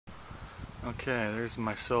Okay, there's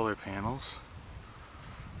my solar panels.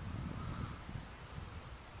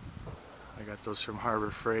 I got those from Harbor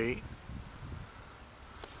Freight.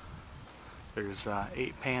 There's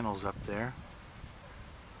 8 panels up there.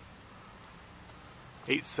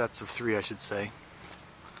 8 sets of 3, I should say.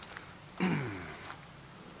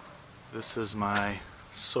 This is my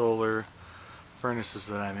solar furnaces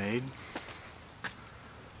that I made.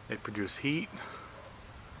 They produce heat.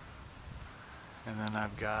 And then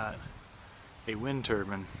I've got a wind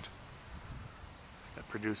turbine that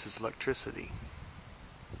produces electricity.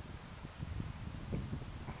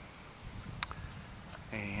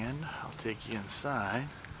 And I'll take you inside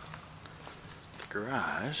the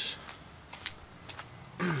garage.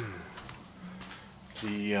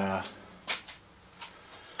 The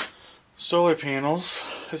solar panels,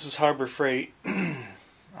 this is Harbor Freight.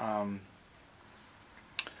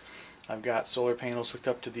 I've got solar panels hooked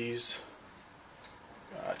up to these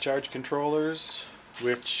charge controllers,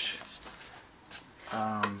 which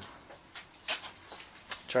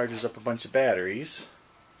charges up a bunch of batteries.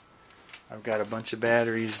 I've got a bunch of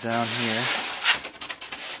batteries down here.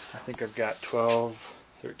 I think I've got 12,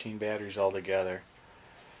 13 batteries altogether.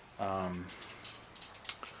 Got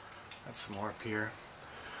some more up here.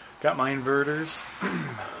 Got my inverters.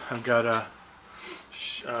 I've got a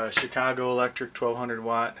Chicago Electric 1200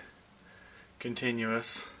 watt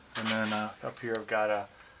continuous, and then up here I've got a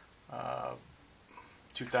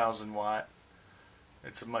 2000 watt.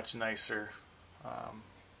 It's a much nicer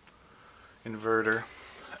inverter.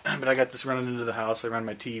 But I got this running into the house. I run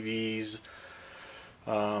my TVs,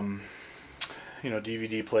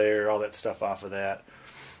 DVD player, all that stuff off of that.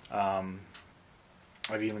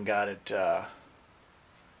 I've even got it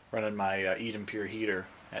running my Eden Pure heater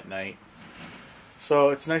at night. So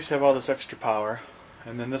it's nice to have all this extra power.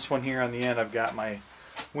 And then this one here on the end, I've got my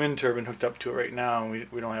wind turbine hooked up to it right now,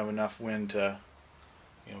 and we don't have enough wind to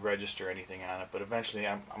register anything on it. But eventually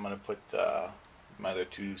I'm going to put my other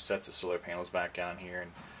 2 sets of solar panels back on here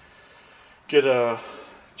and get a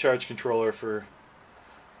charge controller for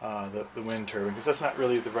the wind turbine, because that's not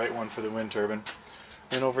really the right one for the wind turbine.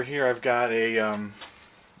 And over here I've got a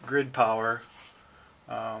grid power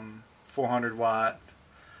 400 watt.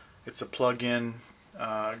 It's a plug-in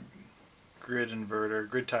grid inverter,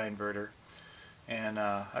 grid tie inverter, and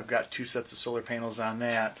I've got 2 sets of solar panels on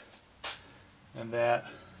that, and that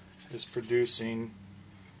is producing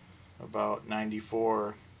about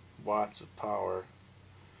 94 watts of power,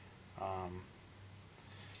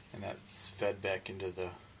 and that's fed back into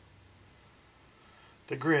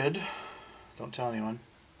the grid. Don't tell anyone.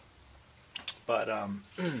 But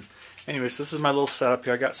anyways, this is my little setup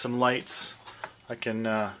here. I got some lights. I can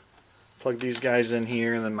plug these guys in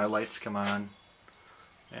here, and then my lights come on.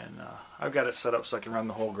 And I've got it set up so I can run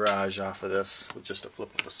the whole garage off of this with just a flip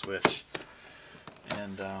of a switch.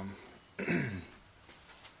 And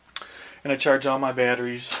and I charge all my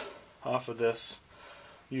batteries off of this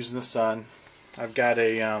using the sun. I've got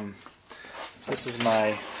a this is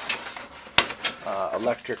my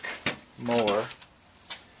electric mower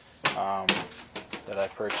that I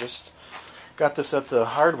purchased. Got this at the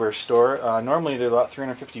hardware store. Normally they're about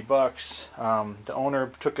 $350. The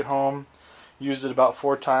owner took it home, used it about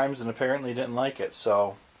 4 times, and apparently didn't like it.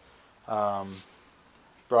 So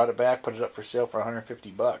brought it back, put it up for sale for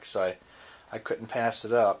 $150. So I couldn't pass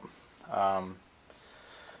it up.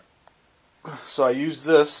 So I use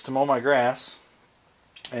this to mow my grass,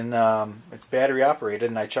 and it's battery operated,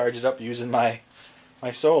 and I charge it up using my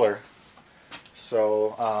solar.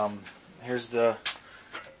 So here's the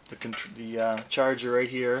charger right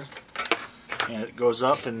here, and it goes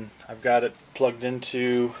up, and I've got it plugged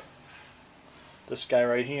into this guy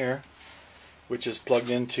right here, which is plugged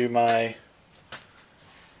into my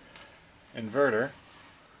inverter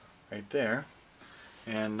right there.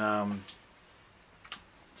 And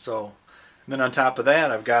then on top of that,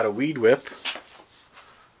 I've got a weed whip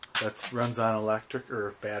that runs on electric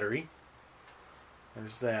or battery.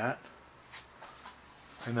 There's that.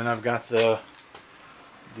 And then I've got the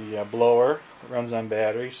blower that runs on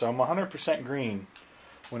battery. So I'm 100% green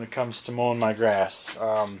when it comes to mowing my grass.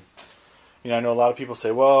 I know a lot of people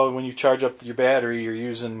say, well, when you charge up your battery, you're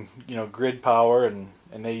using grid power, and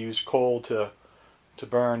they use coal to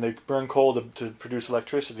burn. They burn coal to produce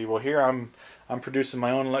electricity. Well, here I'm producing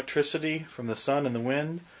my own electricity from the sun and the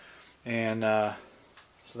wind, and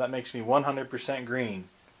so that makes me 100% green.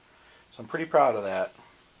 So I'm pretty proud of that.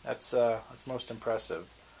 That's most impressive.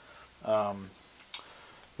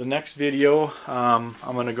 The next video, I'm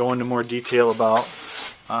going to go into more detail about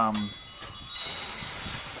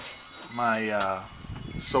my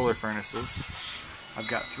solar furnaces. I've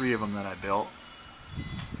got 3 of them that I built.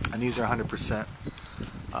 and these are 100%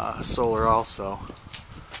 solar also.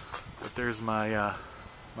 But there's my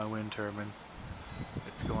my wind turbine.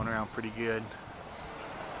 It's going around pretty good,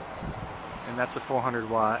 and that's a 400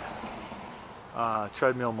 watt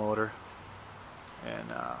treadmill motor, and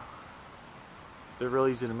they're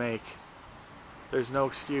really easy to make. There's no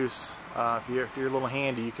excuse. If you're a little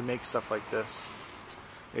handy, you can make stuff like this.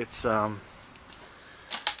 It's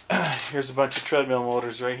here's a bunch of treadmill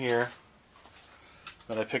motors right here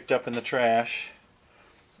that I picked up in the trash,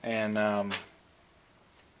 and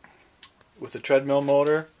with the treadmill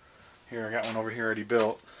motor, here I got one over here already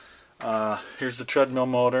built. Here's the treadmill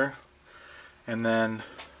motor, and then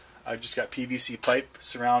I just got PVC pipe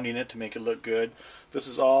surrounding it to make it look good. This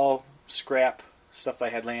is all scrap stuff I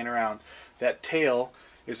had laying around. That tail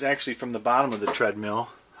is actually from the bottom of the treadmill.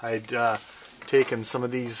 I'd taken some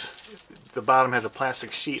of these, the bottom has a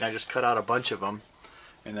plastic sheet, and I just cut out a bunch of them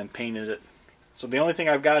and then painted it. So the only thing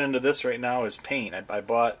I've got into this right now is paint. I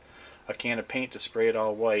bought a can of paint to spray it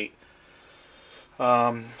all white.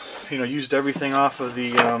 You know, used everything off of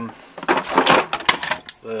the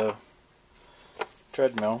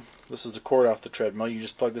treadmill. This is the cord off the treadmill. You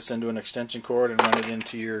just plug this into an extension cord and run it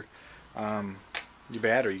into your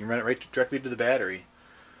battery. You can run it right directly to the battery.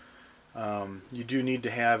 You do need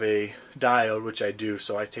to have a diode, which I do,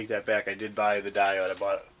 so I take that back. I did buy the diode. I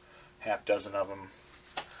bought a half dozen of them.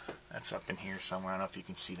 That's up in here somewhere. I don't know if you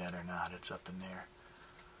can see that or not. It's up in there.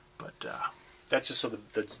 But that's just so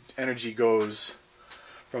the energy goes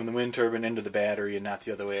from the wind turbine into the battery and not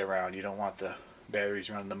the other way around. You don't want the batteries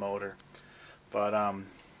running the motor. But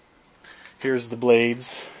here's the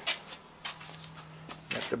blades.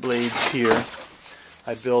 Got the blades here.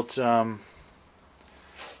 I built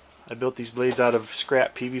these blades out of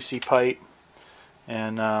scrap PVC pipe,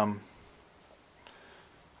 and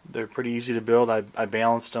they're pretty easy to build. I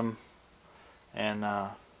balanced them, and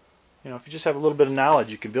you know, if you just have a little bit of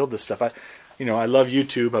knowledge, you can build this stuff. I love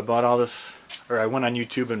YouTube. I bought all this, or I went on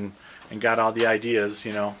YouTube and got all the ideas,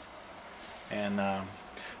 you know. And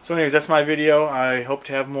so anyways, that's my video. I hope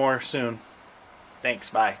to have more soon. Thanks,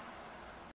 bye.